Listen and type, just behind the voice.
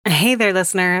Hey there,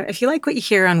 listener. If you like what you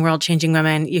hear on World Changing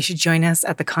Women, you should join us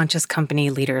at the Conscious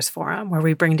Company Leaders Forum, where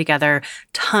we bring together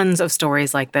tons of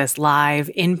stories like this live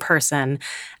in person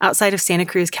outside of Santa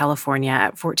Cruz, California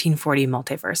at 1440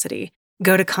 Multiversity.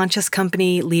 Go to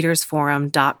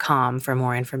consciouscompanyleadersforum.com for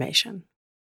more information.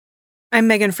 I'm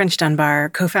Megan French Dunbar,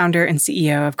 co-founder and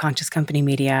CEO of Conscious Company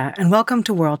Media, and welcome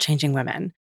to World Changing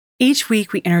Women. Each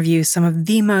week, we interview some of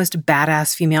the most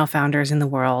badass female founders in the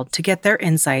world to get their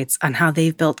insights on how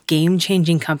they've built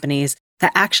game-changing companies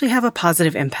that actually have a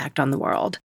positive impact on the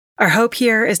world. Our hope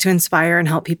here is to inspire and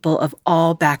help people of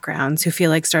all backgrounds who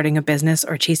feel like starting a business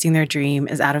or chasing their dream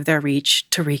is out of their reach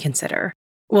to reconsider.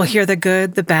 We'll hear the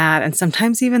good, the bad, and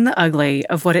sometimes even the ugly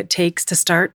of what it takes to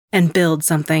start and build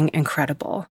something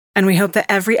incredible. And we hope that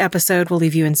every episode will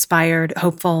leave you inspired,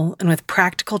 hopeful, and with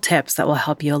practical tips that will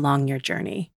help you along your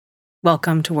journey.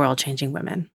 Welcome to World Changing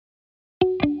Women.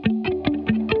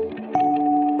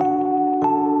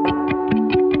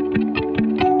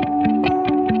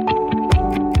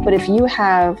 But if you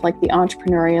have like the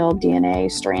entrepreneurial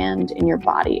DNA strand in your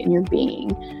body, in your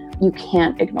being, you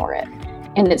can't ignore it.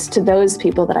 And it's to those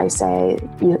people that I say,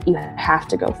 you have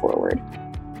to go forward.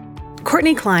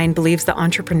 Courtney Klein believes that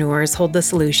entrepreneurs hold the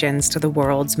solutions to the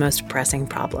world's most pressing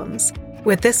problems.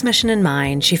 With this mission in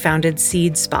mind, she founded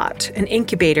SeedSpot, an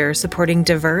incubator supporting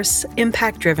diverse,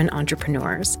 impact-driven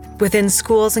entrepreneurs. Within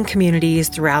schools and communities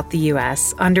throughout the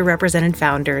U.S., underrepresented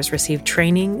founders receive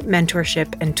training,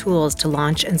 mentorship, and tools to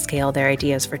launch and scale their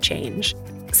ideas for change.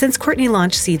 Since Courtney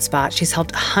launched SeedSpot, she's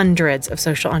helped hundreds of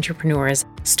social entrepreneurs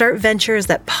start ventures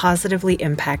that positively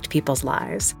impact people's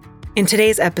lives. In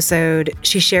today's episode,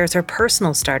 she shares her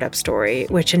personal startup story,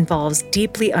 which involves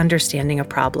deeply understanding a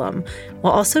problem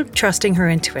while also trusting her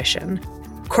intuition.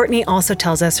 Courtney also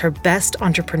tells us her best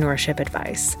entrepreneurship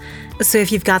advice. So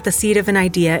if you've got the seed of an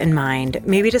idea in mind,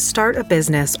 maybe to start a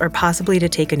business or possibly to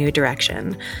take a new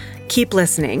direction, keep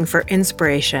listening for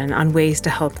inspiration on ways to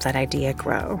help that idea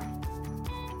grow.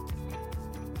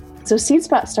 So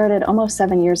SeedSpot started almost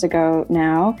 7 years ago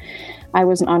now. I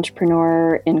was an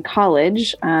entrepreneur in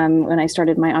college when I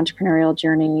started my entrepreneurial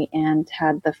journey and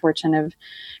had the fortune of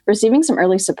receiving some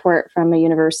early support from a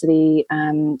university.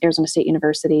 Arizona State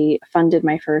University funded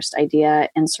my first idea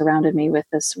and surrounded me with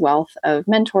this wealth of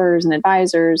mentors and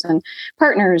advisors and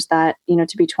partners that,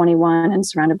 to be 21 and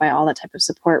surrounded by all that type of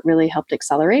support really helped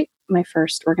accelerate my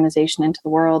first organization into the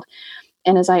world.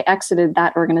 And as I exited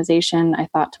that organization, I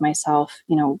thought to myself,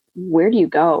 where do you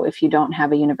go if you don't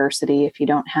have a university, if you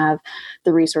don't have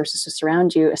the resources to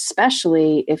surround you,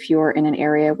 especially if you're in an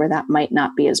area where that might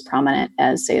not be as prominent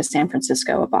as, say, a San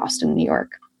Francisco, a Boston, New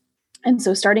York. And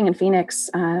so starting in Phoenix,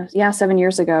 7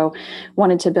 years ago,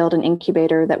 wanted to build an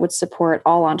incubator that would support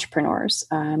all entrepreneurs,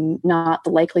 not the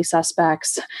likely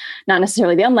suspects, not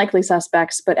necessarily the unlikely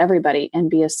suspects, but everybody, and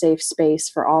be a safe space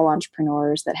for all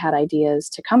entrepreneurs that had ideas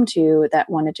to come to that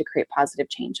wanted to create positive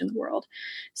change in the world.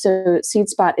 So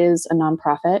SeedSpot is a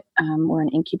nonprofit. We're an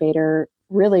incubator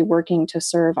really working to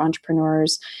serve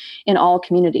entrepreneurs in all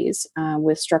communities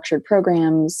with structured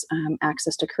programs,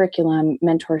 access to curriculum,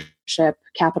 mentorship,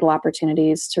 capital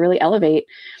opportunities to really elevate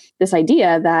this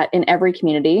idea that in every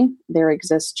community there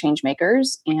exists change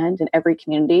makers, and in every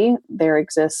community there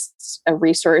exists a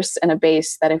resource and a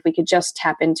base that if we could just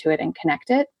tap into it and connect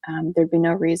it, there'd be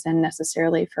no reason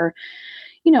necessarily for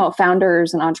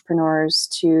founders and entrepreneurs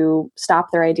to stop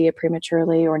their idea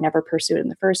prematurely or never pursue it in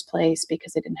the first place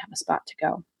because they didn't have a spot to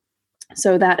go.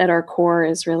 So that at our core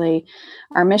is really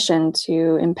our mission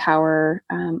to empower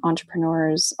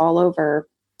entrepreneurs all over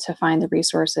to find the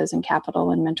resources and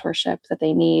capital and mentorship that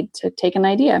they need to take an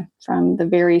idea from the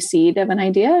very seed of an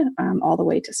idea all the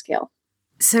way to scale.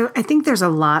 So I think there's a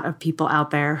lot of people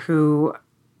out there who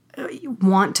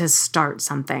want to start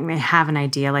something. They have an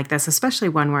idea like this, especially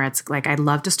one where it's like, I'd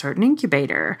love to start an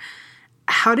incubator.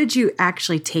 How did you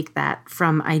actually take that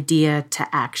from idea to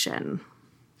action?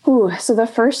 So the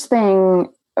first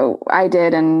thing I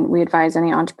did, and we advise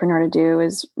any entrepreneur to do,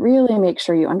 is really make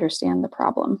sure you understand the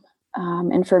problem.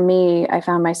 And for me, I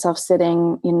found myself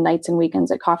sitting in nights and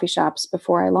weekends at coffee shops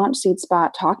before I launched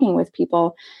SeedSpot, talking with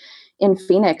people in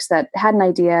Phoenix that had an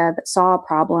idea, that saw a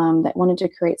problem, that wanted to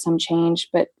create some change,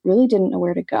 but really didn't know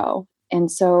where to go.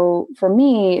 And so for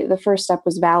me, the first step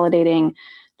was validating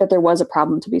that there was a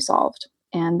problem to be solved.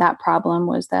 And that problem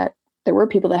was that there were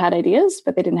people that had ideas,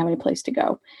 but they didn't have any place to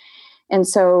go. And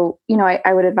so,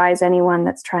 I would advise anyone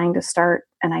that's trying to start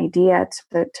an idea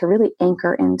to really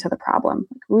anchor into the problem,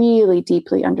 really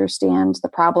deeply understand the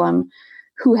problem,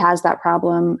 who has that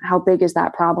problem, how big is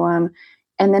that problem,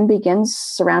 and then begin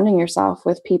surrounding yourself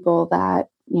with people that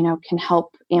can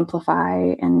help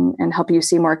amplify and help you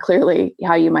see more clearly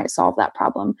how you might solve that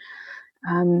problem.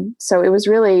 So it was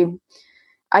really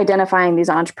identifying these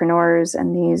entrepreneurs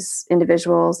and these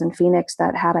individuals in Phoenix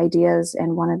that had ideas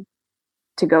and wanted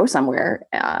to go somewhere.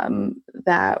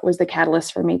 That was the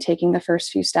catalyst for me taking the first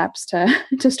few steps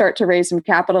to start to raise some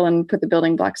capital and put the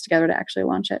building blocks together to actually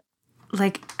launch it.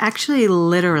 Like, actually,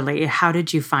 literally, how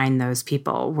did you find those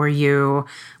people? Were you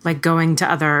like going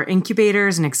to other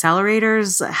incubators and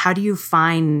accelerators? How do you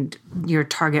find your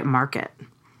target market?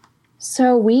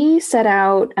 So we set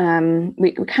out,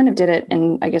 we kind of did it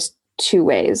in, I guess, two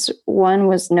ways. One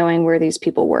was knowing where these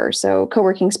people were. So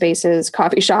co-working spaces,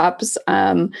 coffee shops.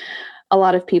 A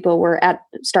lot of people were at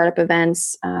startup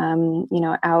events,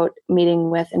 out meeting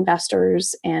with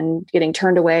investors and getting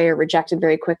turned away or rejected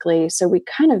very quickly. So we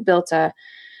kind of built a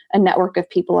network of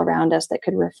people around us that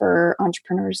could refer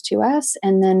entrepreneurs to us.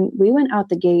 And then we went out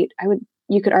the gate,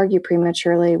 you could argue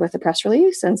prematurely, with a press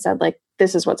release and said, like,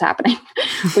 this is what's happening.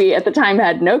 We at the time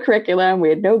had no curriculum, we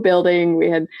had no building, we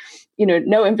had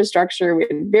no infrastructure, we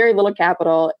had very little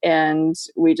capital, and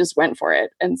we just went for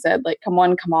it and said, like, come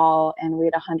one, come all. And we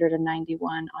had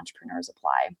 191 entrepreneurs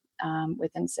apply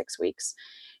within 6 weeks.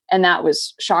 And that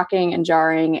was shocking and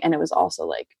jarring. And it was also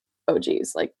like, oh,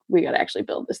 geez, like, we got to actually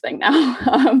build this thing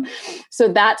now. So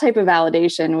that type of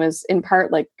validation was in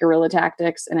part like guerrilla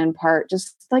tactics, and in part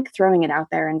just like throwing it out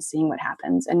there and seeing what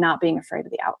happens and not being afraid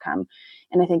of the outcome.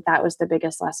 And I think that was the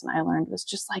biggest lesson I learned, was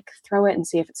just like throw it and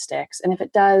see if it sticks. And if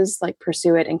it does, like,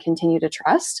 pursue it and continue to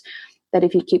trust that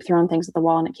if you keep throwing things at the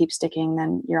wall and it keeps sticking,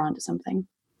 then you're onto something.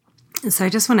 So I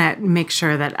just want to make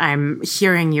sure that I'm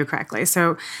hearing you correctly.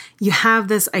 So you have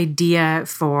this idea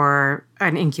for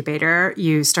an incubator.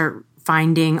 You start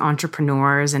finding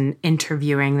entrepreneurs and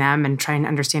interviewing them and trying to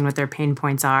understand what their pain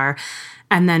points are.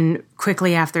 And then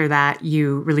quickly after that,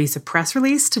 you release a press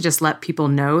release to just let people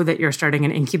know that you're starting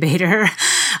an incubator.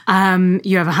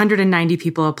 You have 190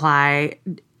 people apply.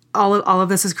 All of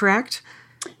this is correct?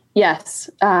 Yes.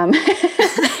 And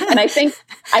I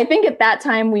think at that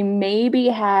time we maybe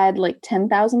had like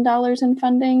 $10,000 in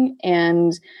funding.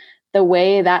 And the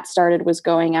way that started was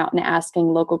going out and asking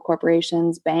local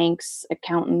corporations, banks,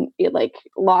 accountant, like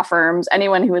law firms,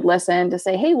 anyone who would listen, to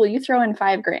say, hey, will you throw in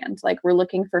 $5,000? Like, we're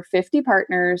looking for 50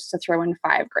 partners to throw in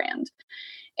 $5,000.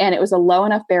 And it was a low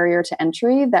enough barrier to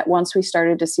entry that once we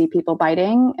started to see people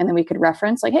biting, and then we could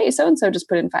reference, like, hey, so-and-so just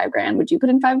put in $5,000. Would you put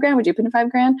in $5,000? Would you put in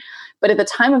 $5,000? But at the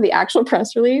time of the actual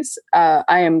press release, I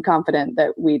am confident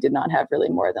that we did not have really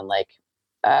more than like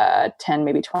 10,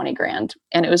 maybe 20 grand.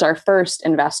 And it was our first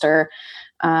investor,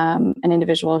 an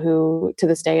individual who to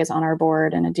this day is on our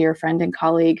board, and a dear friend and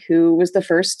colleague who was the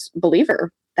first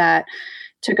believer that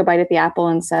took a bite at the apple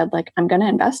and said, like, I'm going to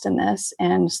invest in this.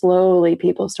 And slowly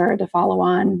people started to follow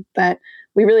on, but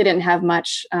we really didn't have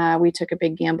much. We took a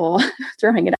big gamble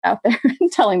throwing it out there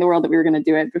and telling the world that we were going to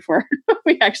do it before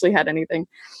we actually had anything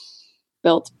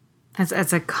built.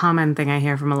 That's a common thing I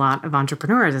hear from a lot of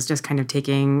entrepreneurs, is just kind of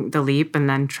taking the leap and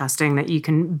then trusting that you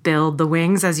can build the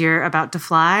wings as you're about to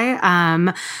fly.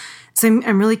 So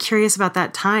I'm really curious about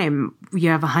that time. You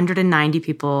have 190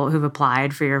 people who've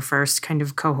applied for your first kind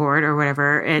of cohort, or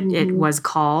whatever it was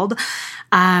called.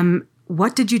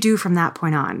 What did you do from that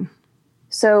point on?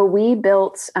 So we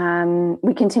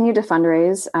we continued to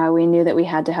fundraise. We knew that we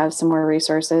had to have some more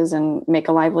resources and make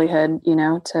a livelihood,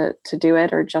 to do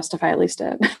it, or justify at least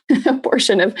a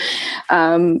portion of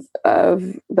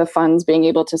the funds being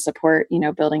able to support,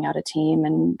 building out a team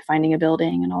and finding a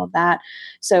building and all of that.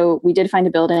 So we did find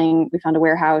a building. We found a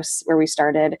warehouse where we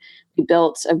started. We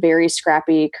built a very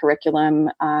scrappy curriculum.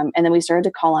 And then we started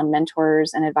to call on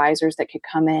mentors and advisors that could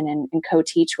come in and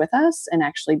co-teach with us and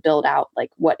actually build out,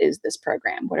 like, what is this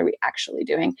program? What are we actually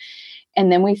doing?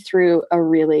 And then we threw a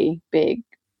really big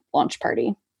launch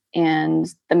party, and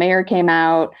the mayor came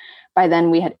out. By then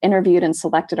we had interviewed and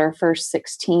selected our first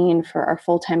 16 for our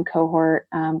full-time cohort.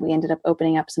 We ended up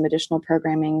opening up some additional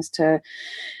programmings to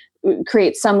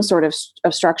create some sort of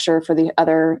structure for the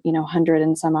other, 100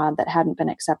 and some odd that hadn't been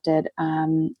accepted.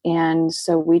 And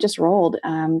so we just rolled.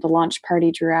 The launch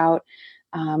party drew out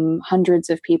hundreds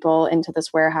of people into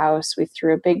this warehouse. We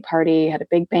threw a big party, had a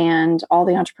big band. All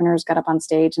the entrepreneurs got up on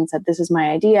stage and said, this is my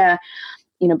idea,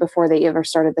 before they ever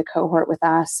started the cohort with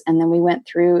us. And then we went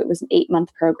through, it was an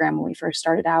 8-month program when we first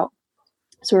started out.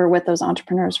 So we were with those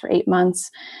entrepreneurs for 8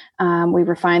 months. We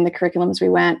refined the curriculum as we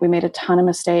went. We made a ton of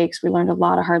mistakes. We learned a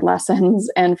lot of hard lessons.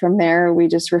 And from there, we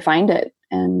just refined it.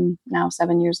 And now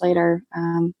 7 years later,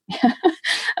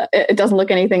 it doesn't look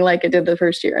anything like it did the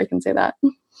first year. I can say that.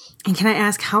 And can I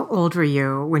ask, how old were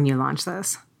you when you launched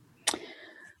this?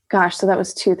 Gosh, so that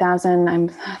was 2000. I'm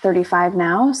 35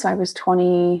 now. So I was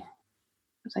 20,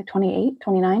 was I 28,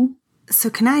 29? So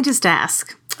can I just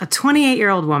ask, a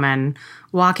 28-year-old woman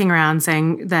walking around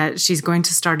saying that she's going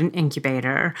to start an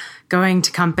incubator, going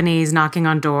to companies, knocking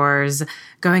on doors,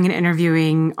 going and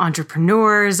interviewing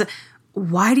entrepreneurs,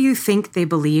 why do you think they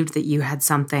believed that you had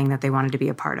something that they wanted to be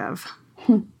a part of?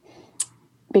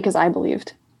 Because I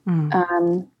believed.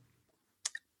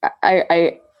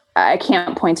 I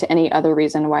can't point to any other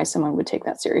reason why someone would take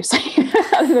that seriously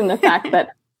other than the fact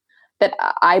that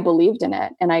I believed in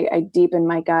it. And I deep in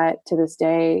my gut to this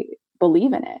day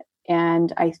believe in it.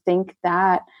 And I think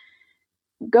that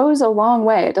goes a long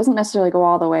way. It doesn't necessarily go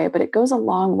all the way, but it goes a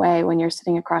long way when you're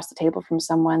sitting across the table from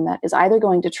someone that is either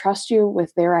going to trust you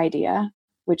with their idea,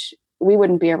 which we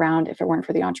wouldn't be around if it weren't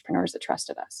for the entrepreneurs that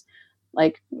trusted us.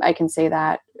 Like, I can say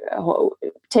that,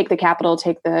 take the capital,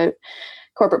 take the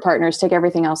corporate partners, take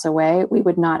everything else away. We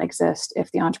would not exist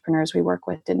if the entrepreneurs we work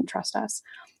with didn't trust us.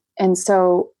 And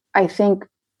so I think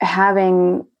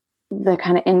having the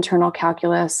kind of internal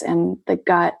calculus and the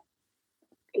gut,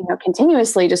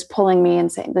 continuously just pulling me and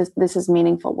saying, this is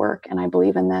meaningful work and I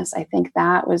believe in this. I think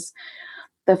that was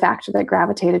the factor that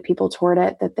gravitated people toward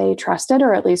it, that they trusted,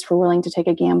 or at least were willing to take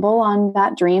a gamble on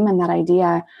that dream and that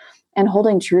idea, and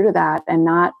holding true to that and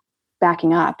not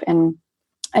backing up. And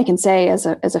I can say as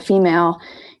a female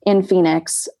in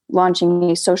Phoenix, launching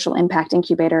a social impact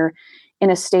incubator in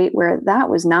a state where that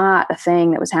was not a thing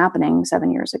that was happening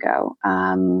 7 years ago.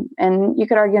 And you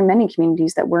could argue in many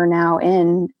communities that we're now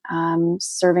in,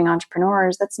 serving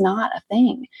entrepreneurs, that's not a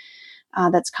thing.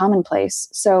 That's commonplace.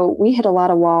 So we hit a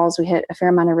lot of walls. We hit a fair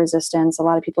amount of resistance. A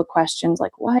lot of people questions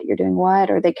like, what, you're doing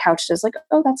what? Or they couched as like,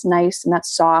 oh, that's nice and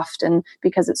that's soft. And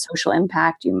because it's social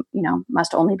impact, you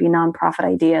must only be nonprofit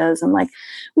ideas. And like,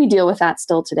 we deal with that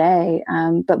still today.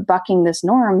 But bucking this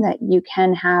norm that you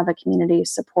can have a community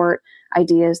support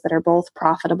ideas that are both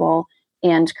profitable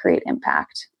and create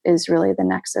impact is really the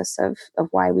nexus of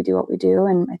why we do what we do.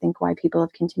 And I think why people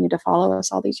have continued to follow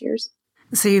us all these years.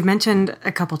 So you've mentioned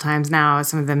a couple times now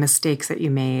some of the mistakes that you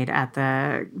made at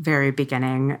the very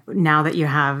beginning. Now that you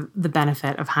have the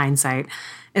benefit of hindsight,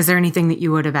 is there anything that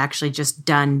you would have actually just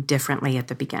done differently at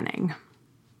the beginning?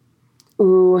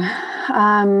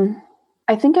 I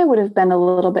think I would have been a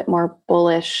little bit more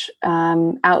bullish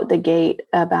out the gate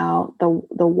about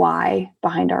the why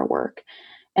behind our work.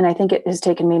 And I think it has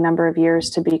taken me a number of years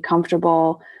to be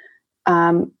comfortable,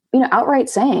 outright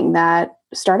saying that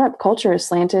startup culture is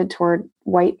slanted toward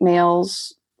white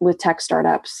males with tech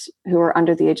startups who are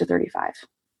under the age of 35,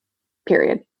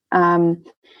 period.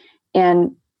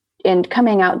 And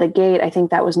coming out the gate, I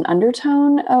think that was an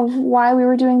undertone of why we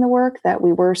were doing the work, that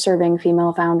we were serving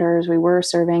female founders, we were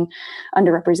serving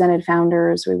underrepresented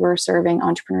founders, we were serving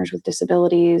entrepreneurs with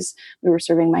disabilities, we were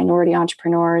serving minority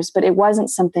entrepreneurs, but it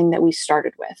wasn't something that we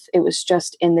started with. It was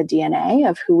just in the DNA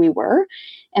of who we were.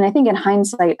 And I think in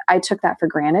hindsight, I took that for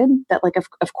granted, that like,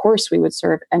 of course we would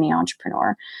serve any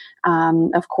entrepreneur.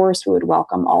 Of course we would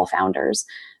welcome all founders,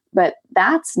 but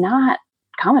that's not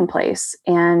commonplace.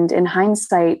 And in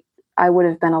hindsight, I would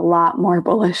have been a lot more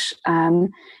bullish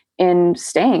in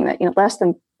staying that, less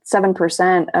than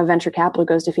 7% of venture capital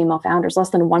goes to female founders,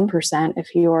 less than 1%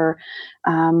 if you're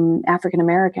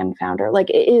African-American founder. Like,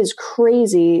 it is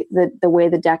crazy the way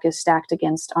the deck is stacked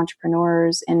against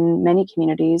entrepreneurs in many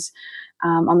communities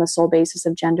on the sole basis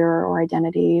of gender or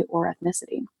identity or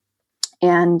ethnicity.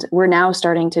 And we're now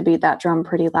starting to beat that drum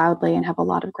pretty loudly and have a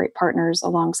lot of great partners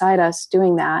alongside us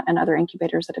doing that, and other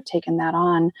incubators that have taken that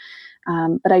on.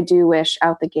 But I do wish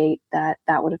out the gate that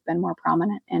would have been more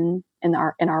prominent in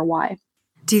our why.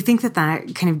 Do you think that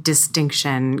kind of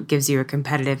distinction gives you a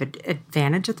competitive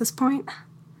advantage at this point?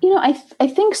 I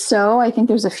think so. I think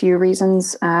there's a few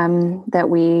reasons that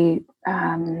we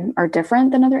are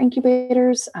different than other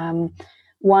incubators.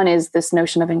 One is this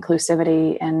notion of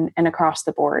inclusivity and across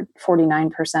the board.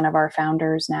 49% of our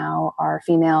founders now are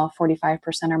female, 45%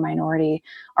 are minority.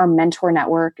 Our mentor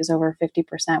network is over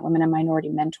 50% women and minority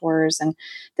mentors. And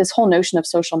this whole notion of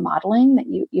social modeling, that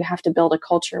you have to build a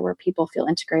culture where people feel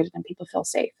integrated and people feel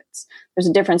safe. There's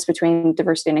a difference between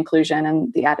diversity and inclusion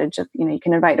and the adage of, you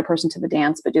can invite a person to the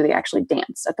dance, but do they actually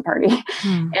dance at the party?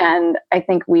 And I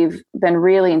think we've been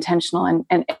really intentional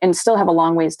and still have a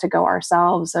long ways to go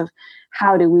ourselves of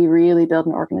how do we really build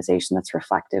an organization that's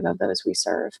reflective of those we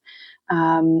serve?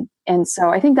 And so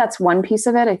I think that's one piece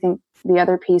of it. I think the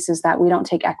other piece is that we don't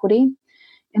take equity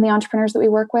in the entrepreneurs that we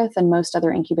work with. And most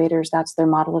other incubators, that's their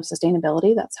model of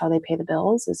sustainability. That's how they pay the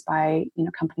bills, is by,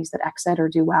 companies that exit or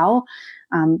do well.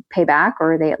 pay back,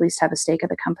 or they at least have a stake of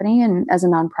the company. And as a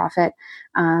nonprofit,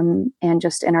 and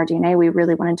just in our DNA, we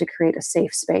really wanted to create a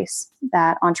safe space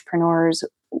that entrepreneurs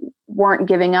weren't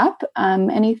giving up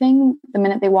anything the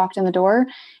minute they walked in the door,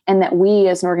 and that we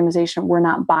as an organization were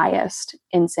not biased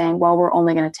in saying, well, we're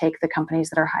only going to take the companies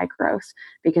that are high growth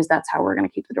because that's how we're going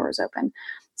to keep the doors open.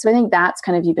 So I think that's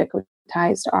kind of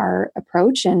ubiquitized our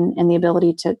approach and the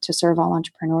ability to serve all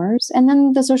entrepreneurs. And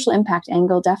then the social impact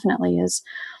angle definitely is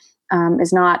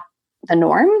not the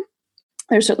norm.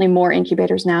 There's certainly more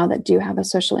incubators now that do have a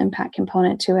social impact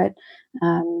component to it,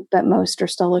 but most are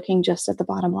still looking just at the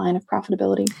bottom line of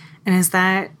profitability. And is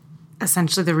that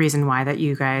essentially the reason why that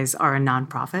you guys are a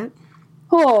nonprofit?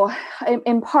 Oh,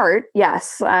 in part,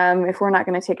 yes. If we're not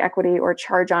going to take equity or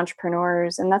charge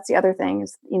entrepreneurs, and that's the other thing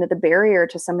is, the barrier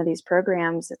to some of these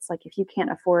programs, it's like if you can't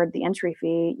afford the entry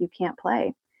fee, you can't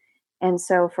play. And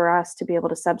so for us to be able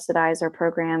to subsidize our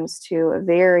programs to a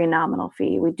very nominal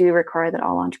fee, we do require that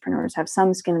all entrepreneurs have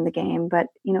some skin in the game, but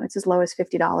it's as low as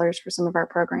 $50 for some of our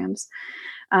programs.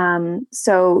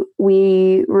 So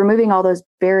removing all those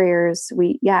barriers,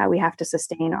 we have to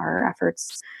sustain our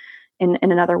efforts in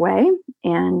another way.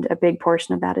 And a big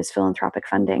portion of that is philanthropic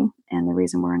funding. And the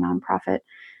reason we're a nonprofit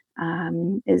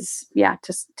is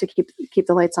just to keep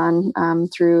the lights on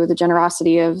through the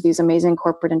generosity of these amazing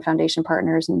corporate and foundation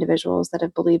partners and individuals that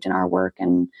have believed in our work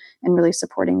and really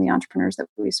supporting the entrepreneurs that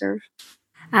we serve.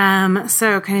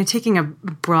 So kind of taking a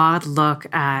broad look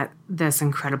at this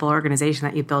incredible organization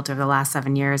that you built over the last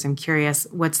 7 years, I'm curious,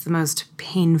 what's the most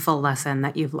painful lesson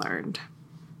that you've learned?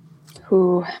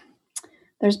 Ooh,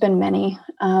 there's been many.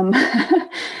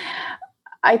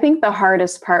 I think the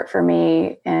hardest part for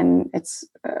me, and it's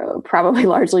probably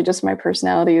largely just my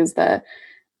personality, is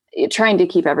trying to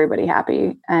keep everybody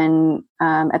happy and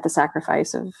at the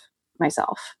sacrifice of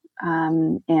myself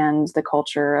and the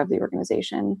culture of the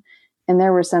organization. And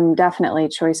there were some definitely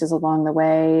choices along the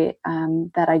way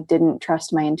that I didn't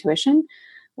trust my intuition,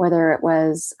 whether it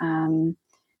was,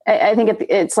 I think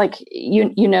it's like,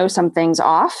 something's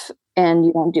off and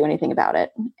you won't do anything about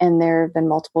it. And there have been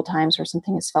multiple times where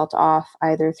something has felt off,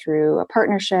 either through a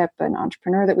partnership, an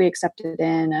entrepreneur that we accepted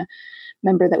in, a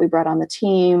member that we brought on the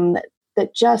team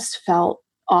that just felt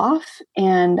off.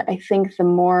 And I think the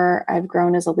more I've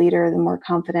grown as a leader, the more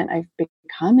confident I've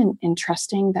become in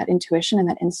trusting that intuition and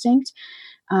that instinct,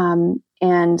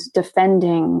 and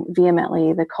defending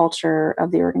vehemently the culture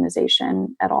of the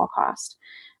organization at all cost.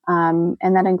 And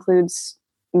that includes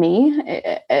me,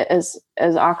 as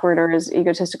awkward or as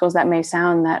egotistical as that may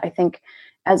sound, that I think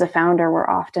as a founder, we're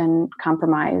often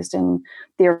compromised and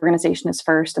the organization is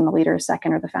first and the leader is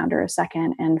second or the founder is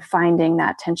second, and finding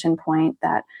that tension point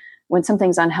that when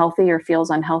something's unhealthy or feels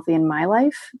unhealthy in my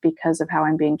life because of how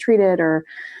I'm being treated or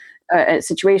a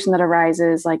situation that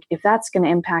arises, like if that's going to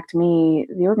impact me,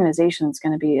 the organization is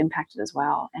going to be impacted as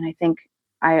well. And I think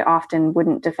I often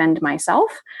wouldn't defend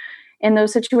myself in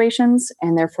those situations,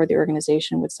 and therefore the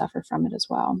organization would suffer from it as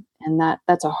well. And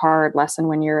that's a hard lesson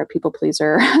when you're a people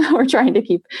pleaser or trying to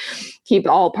keep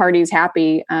all parties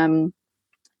happy.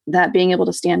 That being able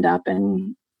to stand up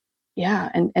and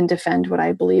defend what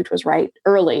I believed was right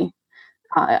early.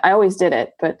 I always did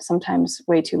it, but sometimes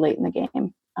way too late in the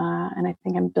game. And I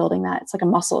think I'm building that. It's like a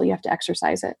muscle. You have to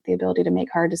exercise it, the ability to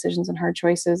make hard decisions and hard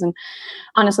choices. And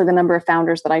honestly, the number of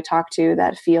founders that I talk to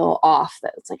that feel off,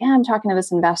 that it's like, I'm talking to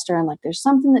this investor and like, there's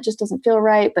something that just doesn't feel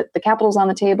right, but the capital's on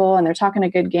the table and they're talking a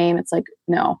good game. It's like,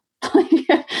 no,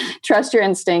 trust your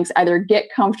instincts, either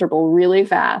get comfortable really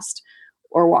fast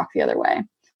or walk the other way.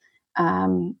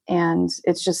 And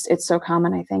it's so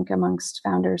common, I think, amongst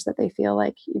founders that they feel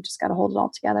like you just got to hold it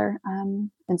all together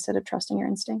instead of trusting your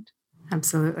instinct.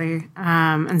 Absolutely.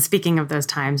 And speaking of those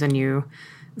times when you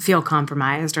feel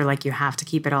compromised or like you have to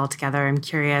keep it all together, I'm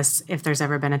curious if there's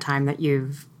ever been a time that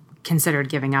you've considered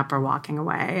giving up or walking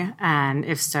away. And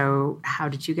if so, how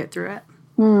did you get through it?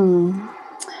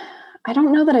 I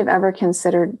don't know that I've ever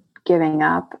considered giving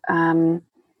up.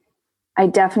 I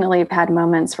definitely have had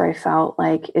moments where I felt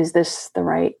like, is this the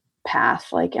right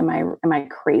path? Like, am I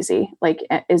crazy? Like,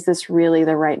 is this really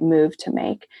the right move to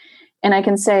make? And I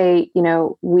can say,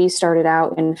 we started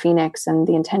out in Phoenix and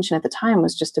the intention at the time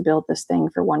was just to build this thing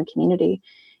for one community.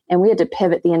 And we had to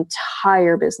pivot the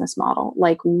entire business model,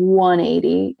 like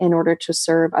 180, in order to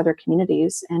serve other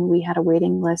communities. And we had a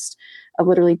waiting list of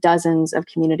literally dozens of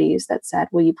communities that said,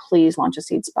 will you please launch a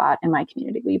seed spot in my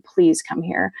community? Will you please come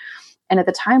here? And at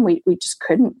the time, we just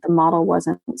couldn't. The model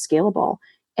wasn't scalable.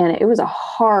 And it was a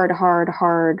hard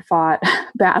fought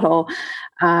battle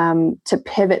to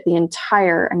pivot the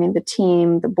entire, the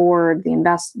team, the board,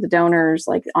 the donors,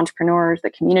 like entrepreneurs, the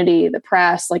community, the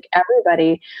press, like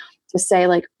everybody, to say,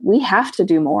 like, we have to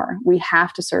do more. We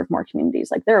have to serve more communities.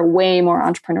 Like, there are way more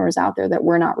entrepreneurs out there that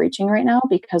we're not reaching right now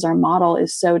because our model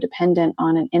is so dependent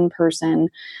on an in-person,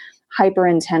 hyper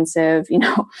intensive,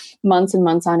 months and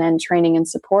months on end training and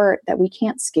support that we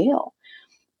can't scale.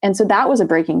 And so that was a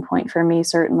breaking point for me,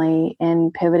 certainly,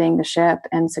 in pivoting the ship,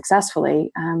 and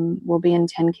successfully. We'll be in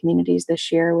 10 communities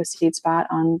this year with SeedSpot,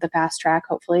 on the fast track,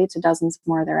 hopefully, to dozens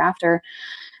more thereafter.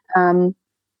 And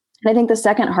I think the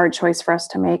second hard choice for us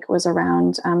to make was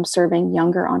around serving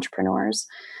younger entrepreneurs.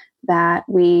 That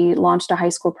we launched a high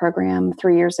school program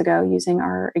 3 years ago using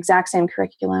our exact same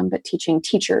curriculum, but teaching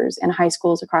teachers in high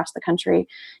schools across the country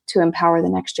to empower the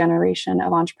next generation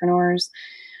of entrepreneurs.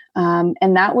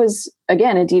 And that was,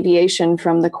 again, a deviation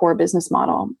from the core business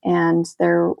model. And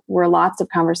there were lots of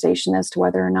conversation as to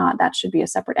whether or not that should be a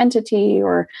separate entity,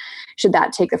 or should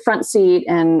that take the front seat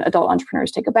and adult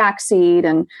entrepreneurs take a back seat,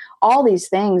 and all these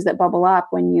things that bubble up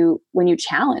when you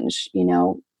challenge,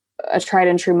 a tried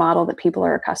and true model that people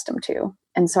are accustomed to.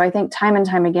 And so I think time and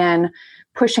time again,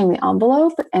 pushing the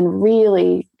envelope and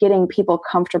really getting people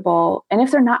comfortable. And if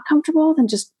they're not comfortable, then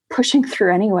just pushing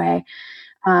through anyway,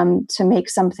 to make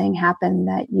something happen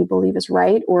that you believe is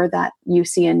right, or that you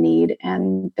see a need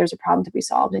and there's a problem to be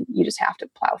solved and you just have to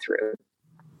plow through.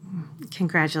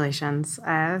 Congratulations.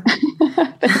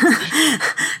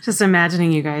 Just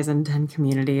imagining you guys in 10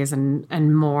 communities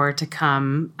and more to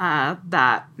come,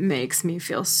 that makes me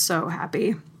feel so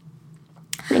happy.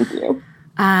 Thank you.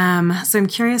 So I'm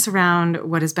curious around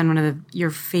what has been one of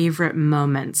your favorite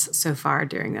moments so far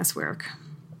during this work.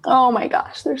 Oh my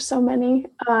gosh, there's so many.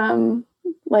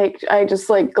 I just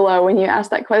glow when you ask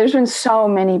that question. There's been so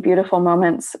many beautiful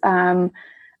moments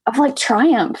of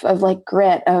triumph, of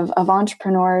grit, of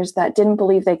entrepreneurs that didn't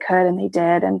believe they could and they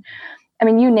did. And I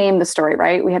mean, you named the story,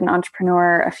 right? We had an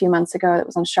entrepreneur a few months ago that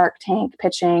was on Shark Tank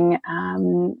pitching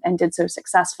and did so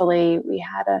successfully. We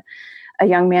had a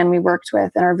young man we worked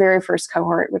with in our very first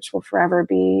cohort, which will forever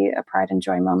be a pride and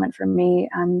joy moment for me.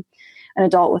 An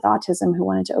adult with autism who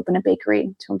wanted to open a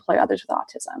bakery to employ others with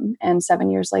autism. And 7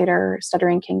 years later,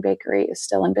 Stuttering King Bakery is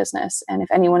still in business. And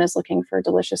if anyone is looking for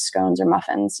delicious scones or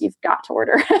muffins, you've got to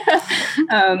order.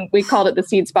 We called it the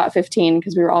SeedSpot 15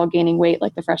 because we were all gaining weight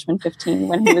like the freshman 15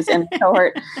 when he was in the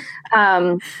cohort.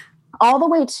 All the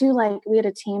way to we had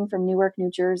a team from Newark, New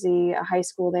Jersey, a high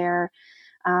school there,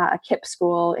 a KIPP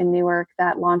school in Newark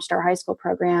that launched our high school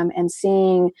program, and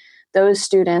seeing those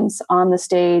students on the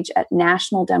stage at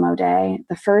National Demo Day,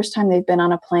 the first time they've been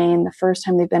on a plane, the first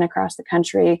time they've been across the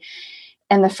country,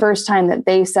 and the first time that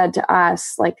they said to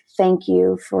us, thank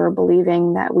you for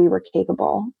believing that we were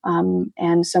capable.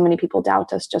 And so many people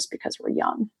doubt us just because we're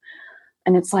young.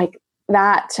 And it's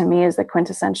that to me is the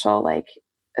quintessential,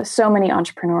 so many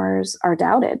entrepreneurs are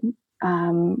doubted,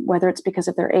 whether it's because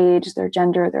of their age, their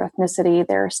gender, their ethnicity,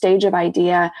 their stage of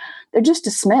idea. They're just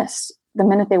dismissed the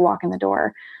minute they walk in the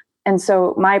door. And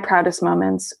so my proudest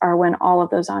moments are when all of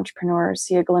those entrepreneurs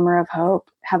see a glimmer of hope,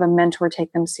 have a mentor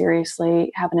take them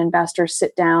seriously, have an investor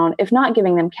sit down, if not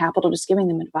giving them capital, just giving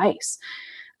them advice.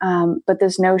 But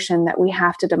this notion that we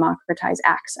have to democratize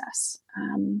access,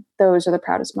 those are the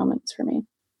proudest moments for me.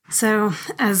 So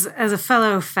as a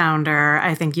fellow founder,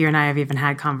 I think you and I have even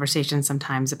had conversations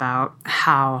sometimes about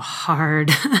how hard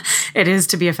it is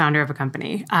to be a founder of a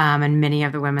company. And many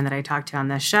of the women that I talk to on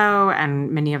this show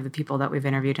and many of the people that we've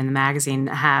interviewed in the magazine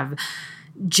have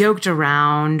joked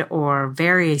around or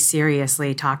very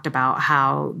seriously talked about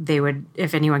how they would,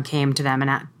 if anyone came to them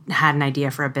and had an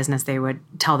idea for a business, they would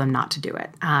tell them not to do it,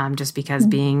 just because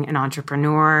being an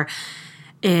entrepreneur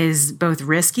is both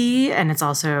risky and it's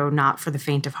also not for the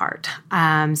faint of heart. So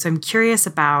I'm curious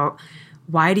about,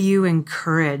 why do you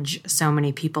encourage so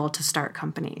many people to start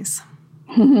companies?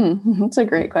 That's a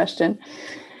great question.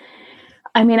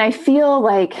 I mean, I feel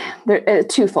they're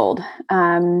twofold.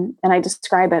 And I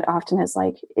describe it often as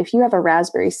if you have a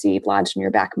raspberry seed lodged in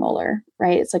your back molar,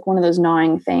 right? It's one of those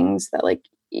gnawing things that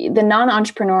the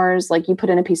non-entrepreneurs, you put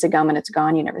in a piece of gum and it's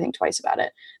gone, you never think twice about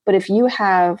it. But if you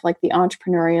have the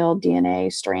entrepreneurial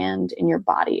DNA strand in your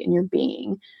body, in your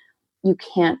being, you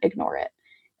can't ignore it.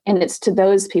 And it's to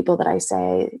those people that I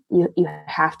say, you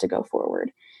have to go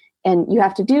forward. And you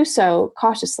have to do so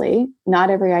cautiously. Not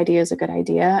every idea is a good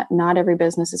idea. Not every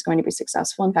business is going to be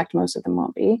successful. In fact, most of them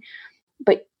won't be.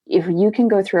 But if you can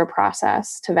go through a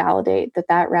process to validate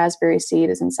that raspberry seed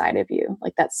is inside of you,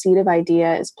 that seed of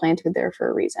idea is planted there for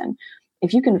a reason.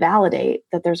 If you can validate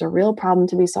that there's a real problem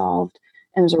to be solved,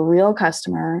 and there's a real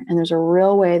customer, and there's a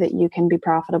real way that you can be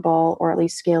profitable or at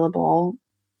least scalable,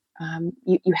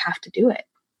 you have to do it.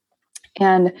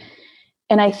 And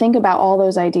And I think about all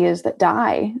those ideas that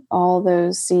die, all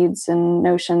those seeds and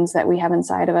notions that we have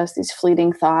inside of us, these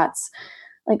fleeting thoughts.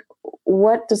 Like,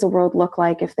 what does the world look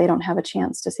like if they don't have a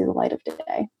chance to see the light of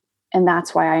day? And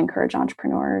that's why I encourage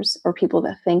entrepreneurs, or people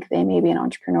that think they may be an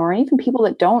entrepreneur, and even people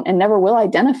that don't and never will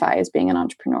identify as being an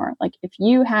entrepreneur. Like, if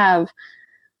you have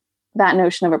that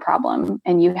notion of a problem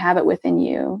and you have it within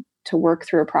you to work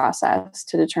through a process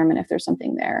to determine if there's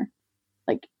something there,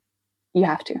 like, you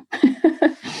have to.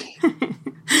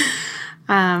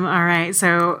 All right.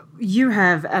 So you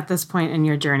have, at this point in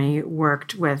your journey,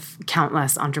 worked with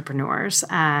countless entrepreneurs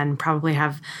and probably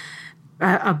have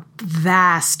a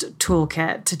vast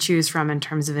toolkit to choose from in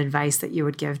terms of advice that you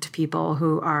would give to people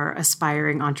who are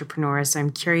aspiring entrepreneurs. So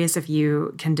I'm curious if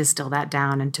you can distill that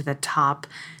down into the top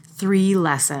 3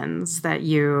 lessons that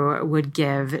you would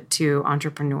give to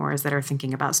entrepreneurs that are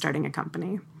thinking about starting a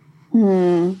company.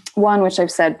 One, which I've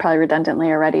said probably redundantly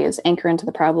already, is anchor into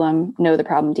the problem, know the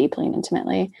problem deeply and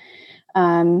intimately.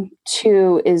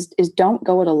 2 is don't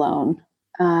go it alone.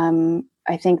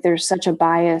 I think there's such a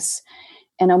bias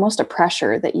and almost a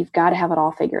pressure that you've got to have it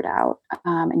all figured out,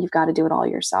 and you've got to do it all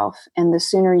yourself. And the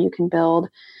sooner you can build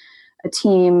a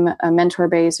team, a mentor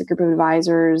base, a group of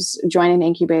advisors, join an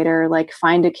incubator, like,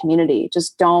 find a community.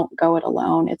 Just don't go it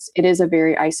alone. It is a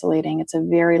very isolating, it's a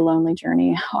very lonely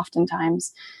journey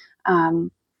oftentimes.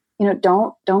 Don't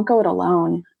go it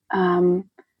alone. And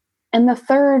the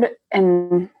third,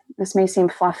 and this may seem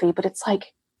fluffy, but it's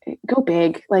like, go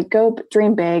big, like, go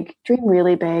dream big, dream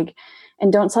really big,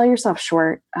 and don't sell yourself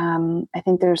short. I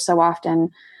think there's so often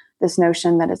this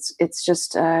notion that it's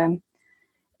just,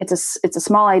 it's a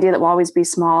small idea that will always be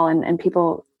small, and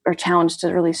people are challenged to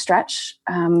really stretch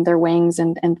their wings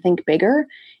and think bigger.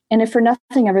 And if for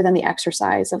nothing other than the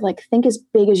exercise of, like, think as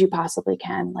big as you possibly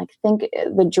can, like, think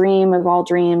the dream of all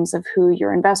dreams of who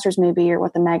your investors may be, or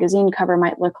what the magazine cover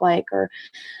might look like, or,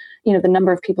 the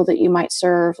number of people that you might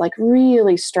serve, like,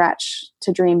 really stretch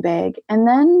to dream big, and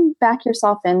then back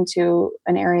yourself into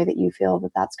an area that you feel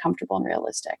that that's comfortable and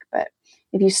realistic. But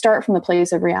if you start from the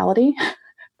place of reality,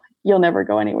 you'll never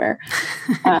go anywhere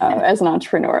as an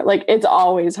entrepreneur. Like, it's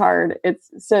always hard. It's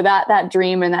so that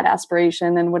dream and that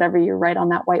aspiration and whatever you write on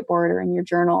that whiteboard or in your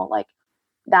journal, like,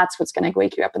 that's what's going to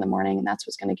wake you up in the morning, and that's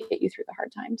what's going to get you through the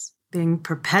hard times. Being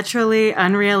perpetually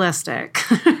unrealistic.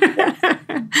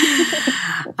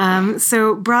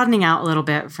 So broadening out a little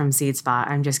bit from SeedSpot,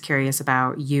 I'm just curious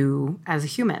about you as a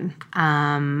human.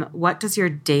 What does your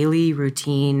daily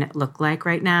routine look like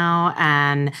right now?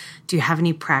 And do you have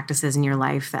any practices in your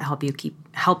life that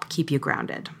help keep you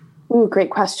grounded? Ooh, great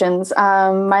questions.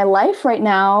 My life right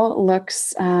now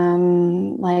looks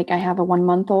like I have a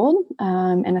 1-month-old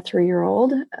and a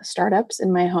 3-year-old, startups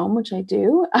in my home, which I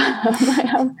do. I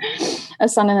have a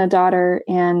son and a daughter,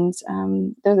 and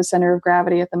they're the center of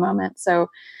gravity at the moment. So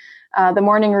the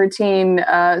morning routine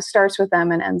starts with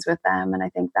them and ends with them. And I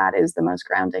think that is the most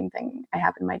grounding thing I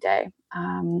have in my day.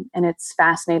 And it's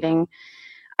fascinating,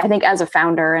 I think, as a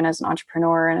founder and as an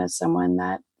entrepreneur and as someone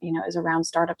that, is around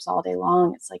startups all day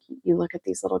long. It's like you look at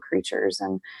these little creatures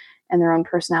and their own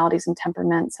personalities and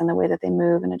temperaments and the way that they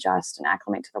move and adjust and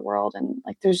acclimate to the world. And,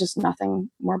 like, there's just nothing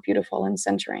more beautiful and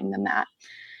centering than that.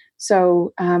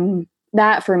 So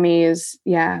that for me is,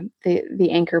 the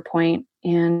anchor point.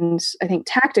 And I think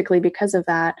tactically, because of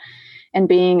that, and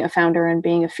being a founder and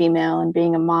being a female and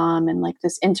being a mom and, like,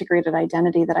 this integrated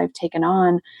identity that I've taken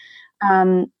on,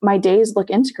 my days look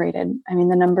integrated. I mean,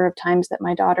 the number of times that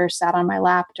my daughter sat on my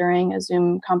lap during a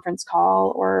Zoom conference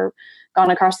call or gone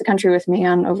across the country with me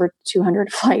on over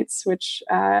 200 flights, which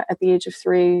at the age of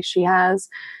 3 she has,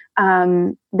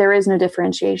 there is no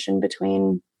differentiation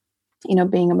between,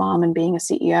 being a mom and being a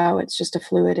CEO. It's just a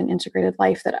fluid and integrated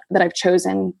life that I've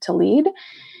chosen to lead.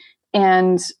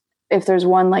 And if there's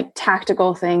one, like,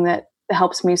 tactical thing that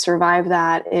helps me survive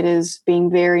that, it is being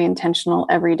very intentional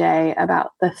every day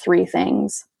about the 3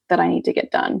 things that I need to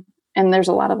get done. And there's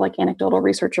a lot of, like, anecdotal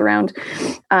research around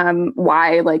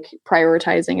why, like,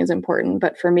 prioritizing is important.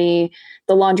 But for me,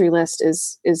 the laundry list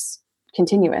is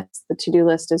continuous. The to-do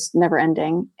list is never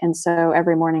ending. And so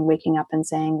every morning waking up and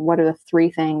saying, what are the 3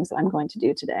 things that I'm going to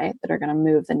do today that are going to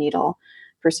move the needle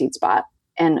for SeedSpot,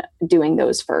 and doing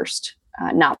those first.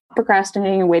 Not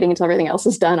procrastinating and waiting until everything else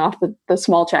is done off the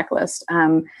small checklist.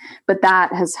 But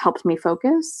that has helped me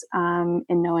focus in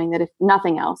knowing that if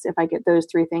nothing else, if I get those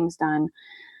 3 things done,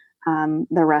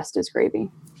 the rest is gravy.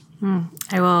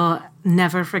 I will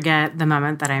never forget the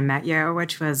moment that I met you,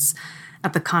 which was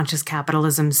at the Conscious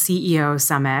Capitalism CEO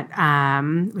Summit,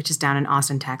 which is down in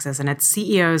Austin, Texas, and it's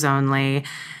CEOs only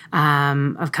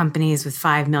of companies with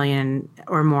 5 million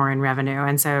or more in revenue.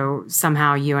 And so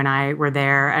somehow you and I were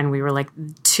there, and we were like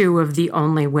two of the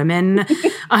only women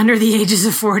under the ages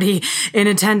of 40 in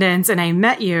attendance. And I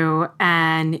met you,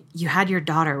 and you had your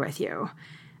daughter with you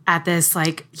at this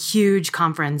like huge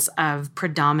conference of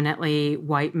predominantly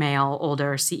white male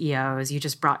older CEOs. You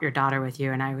just brought your daughter with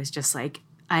you, and I was just like,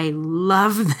 I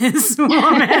love this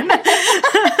woman.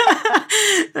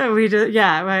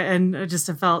 And I just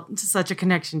have felt such a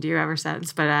connection to you ever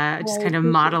since. But just kind of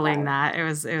modeling that, it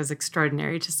was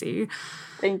extraordinary to see.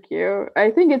 Thank you.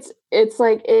 I think it's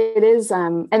like it is,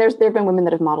 and there've been women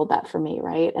that have modeled that for me,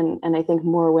 right? And I think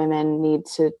more women need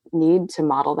to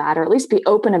model that, or at least be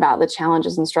open about the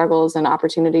challenges and struggles and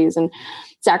opportunities and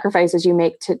sacrifices you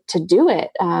make to do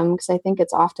it. Because I think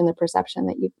it's often the perception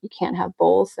that you can't have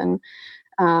both, and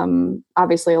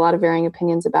obviously a lot of varying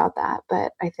opinions about that.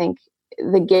 But I think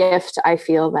the gift I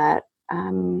feel that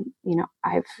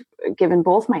I've given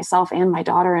both myself and my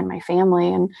daughter and my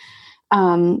family, and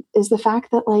is the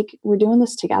fact that like we're doing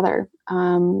this together,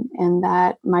 and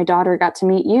that my daughter got to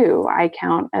meet you. I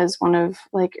count as one of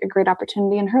like a great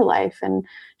opportunity in her life, and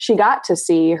she got to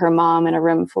see her mom in a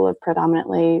room full of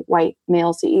predominantly white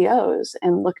male CEOs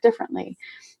and look differently.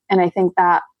 And I think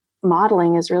that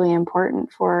modeling is really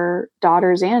important for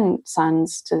daughters and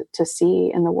sons to see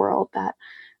in the world that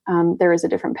there is a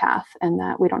different path, and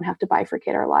that we don't have to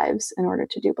bifurcate our lives in order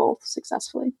to do both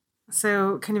successfully.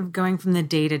 So kind of going from the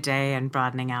day-to-day and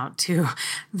broadening out to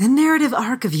the narrative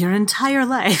arc of your entire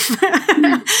life.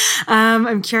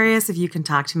 I'm curious if you can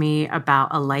talk to me about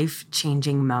a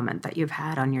life-changing moment that you've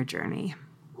had on your journey.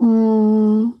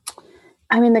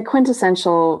 I mean, the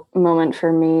quintessential moment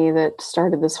for me that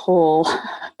started this whole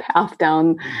path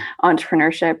down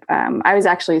entrepreneurship, I was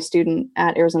actually a student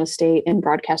at Arizona State in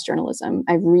broadcast journalism.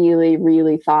 I really,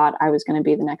 really thought I was going to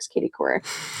be the next Katie Couric.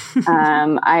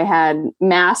 I had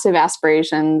massive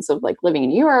aspirations of like living in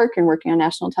New York and working on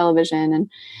national television.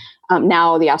 And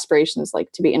now the aspiration is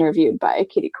like to be interviewed by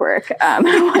Katie Couric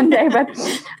one day. But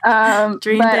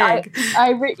dream big.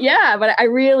 But I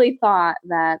really thought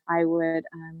that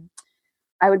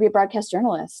I would be a broadcast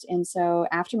journalist. And so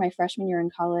after my freshman year in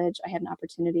college, I had an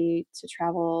opportunity to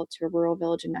travel to a rural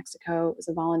village in Mexico. It was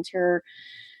a volunteer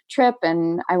trip,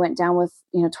 and I went down with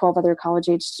 12 other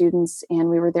college-age students, and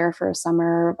we were there for a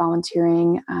summer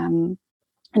volunteering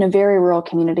in a very rural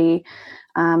community,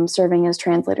 serving as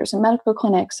translators in medical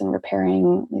clinics and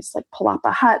repairing these like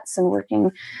palapa huts and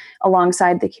working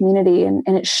alongside the community. And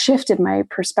it shifted my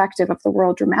perspective of the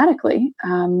world dramatically.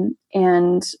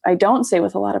 And I don't say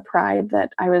with a lot of pride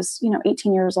that I was,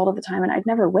 18 years old at the time, and I'd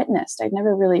never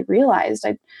really realized.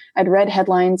 I'd read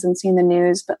headlines and seen the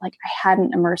news, but like I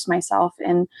hadn't immersed myself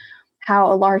in how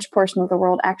a large portion of the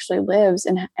world actually lives,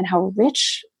 and how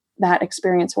rich that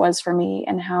experience was for me,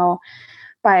 and how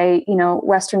by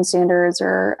Western standards,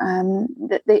 or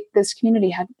this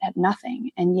community had nothing,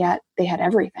 and yet they had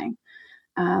everything.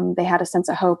 They had a sense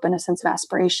of hope and a sense of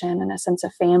aspiration and a sense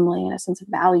of family and a sense of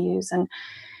values, and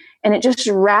it just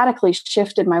radically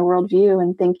shifted my worldview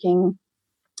and thinking,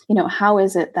 how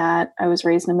is it that I was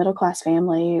raised in a middle class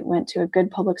family, went to a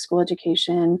good public school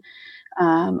education,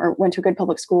 or went to a good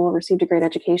public school, received a great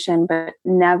education, but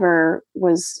never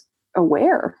was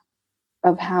aware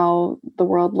of how the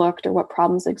world looked or what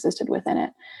problems existed within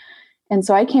it. And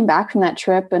so I came back from that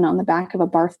trip, and on the back of a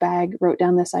barf bag wrote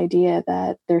down this idea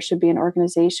that there should be an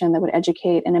organization that would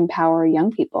educate and empower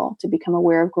young people to become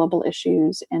aware of global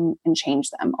issues and change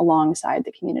them alongside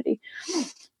the community.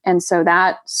 And so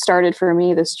that started for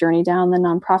me this journey down the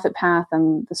nonprofit path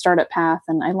and the startup path.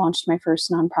 And I launched my first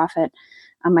nonprofit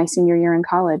my senior year in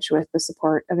college with the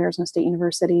support of Arizona State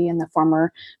University, and the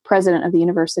former president of the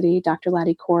university, Dr.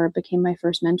 Laddie Kaur, became my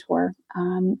first mentor.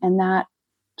 And that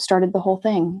started the whole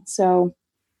thing. So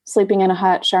sleeping in a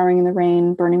hut, showering in the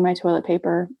rain, burning my toilet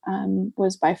paper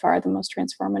was by far the most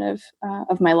transformative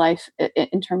of my life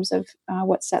in terms of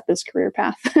what set this career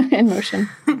path in motion.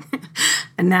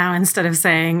 And now instead of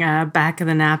saying back of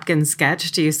the napkin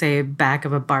sketch, do you say back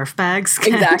of a barf bag sketch?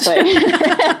 Exactly.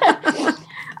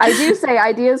 I do say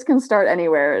ideas can start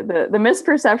anywhere. The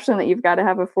misperception that you've got to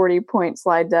have a 40-point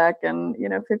slide deck and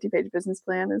 50-page business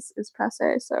plan is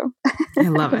passé. So I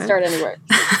love it. Start anywhere.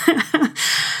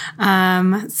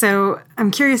 So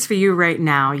I'm curious for you right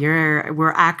now.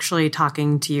 We're actually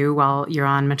talking to you while you're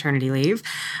on maternity leave.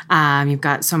 You've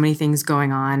got so many things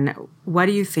going on. What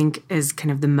do you think is kind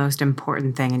of the most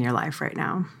important thing in your life right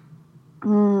now?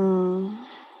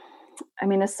 I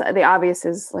mean, the obvious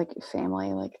is like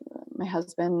family. Like my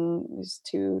husband, his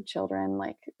 2 children,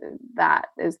 like that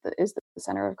is the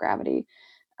center of gravity.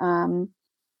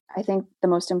 I think the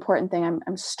most important thing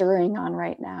I'm stirring on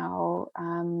right now,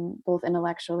 both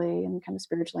intellectually and kind of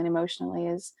spiritually and emotionally,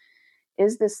 is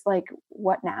this like,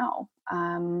 what now?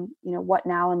 What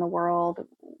now in the world?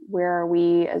 Where are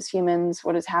we as humans?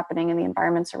 What is happening in the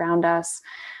environments around us?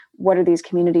 What are these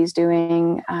communities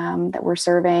doing that we're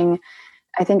serving?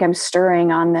 I think I'm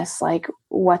stirring on this, like,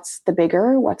 what's the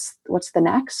bigger? What's the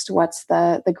next? What's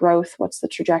the growth? What's the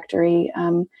trajectory?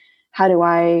 How do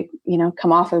I,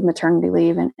 come off of maternity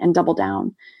leave and double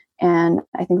down? And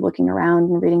I think looking around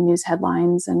and reading news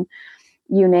headlines, and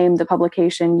you name the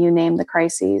publication, you name the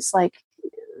crises, like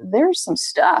there's some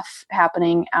stuff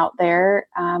happening out there,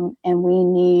 and we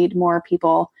need more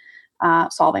people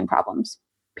solving problems,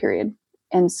 period.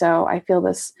 And so I feel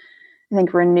this, I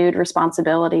think, renewed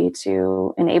responsibility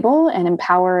to enable and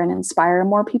empower and inspire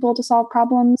more people to solve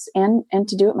problems and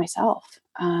to do it myself.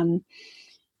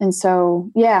 And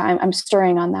so, yeah, I'm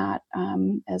stirring on that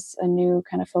as a new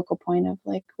kind of focal point of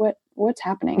like, what's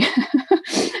happening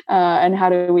and how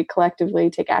do we collectively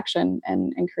take action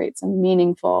and create some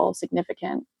meaningful,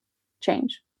 significant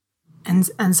change.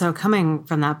 And so coming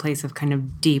from that place of kind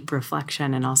of deep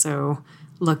reflection and also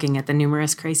looking at the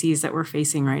numerous crises that we're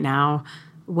facing right now,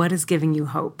 what is giving you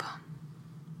hope?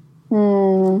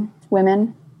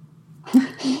 Women.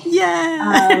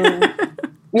 Yeah.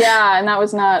 Yeah, and that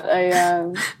was not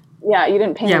a, you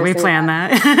didn't paint it. Yeah, we planned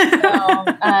that.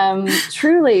 No,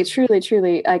 truly,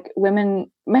 like women,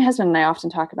 my husband and I often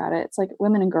talk about it. It's like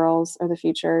women and girls are the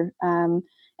future. And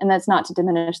that's not to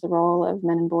diminish the role of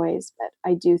men and boys, but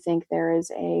I do think there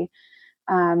is a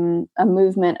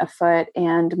movement afoot,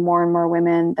 and more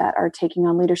women that are taking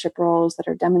on leadership roles, that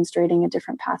are demonstrating a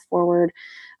different path forward.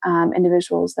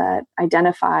 Individuals that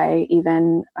identify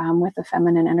even with a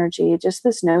feminine energy, just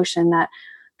this notion that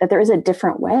there is a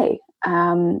different way.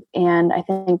 And I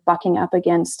think bucking up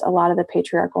against a lot of the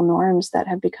patriarchal norms that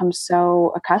have become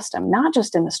so accustomed, not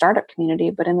just in the startup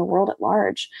community, but in the world at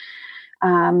large.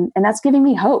 And that's giving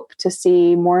me hope to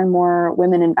see more and more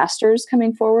women investors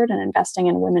coming forward and investing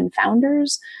in women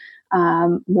founders,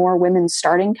 more women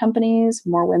starting companies,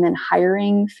 more women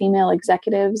hiring female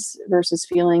executives versus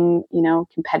feeling,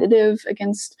 competitive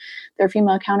against their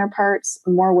female counterparts,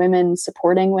 more women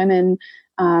supporting women.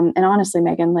 And honestly,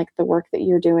 Megan, like the work that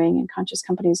you're doing and Conscious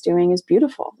Company's doing is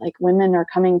beautiful. Like women are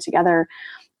coming together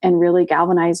and really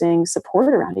galvanizing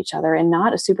support around each other in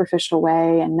not a superficial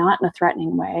way and not in a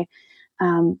threatening way.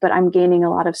 But I'm gaining a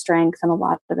lot of strength and a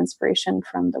lot of inspiration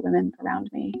from the women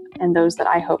around me and those that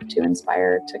I hope to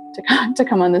inspire to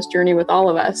come on this journey with all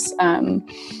of us,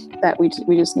 that we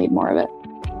just need more of it.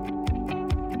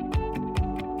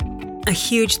 A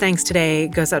huge thanks today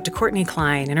goes out to Courtney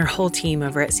Klein and her whole team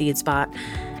over at SeedSpot,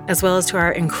 as well as to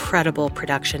our incredible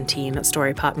production team at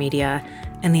Storypop Media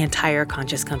and the entire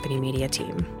Conscious Company media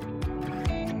team.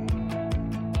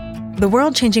 The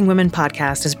World Changing Women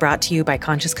podcast is brought to you by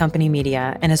Conscious Company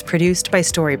Media and is produced by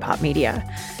Storypop Media.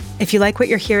 If you like what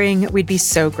you're hearing, we'd be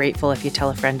so grateful if you tell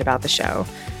a friend about the show.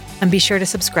 And be sure to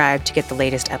subscribe to get the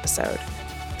latest episode.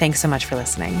 Thanks so much for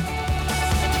listening.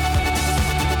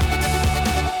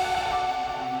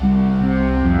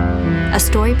 A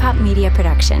Storypop Media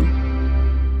production.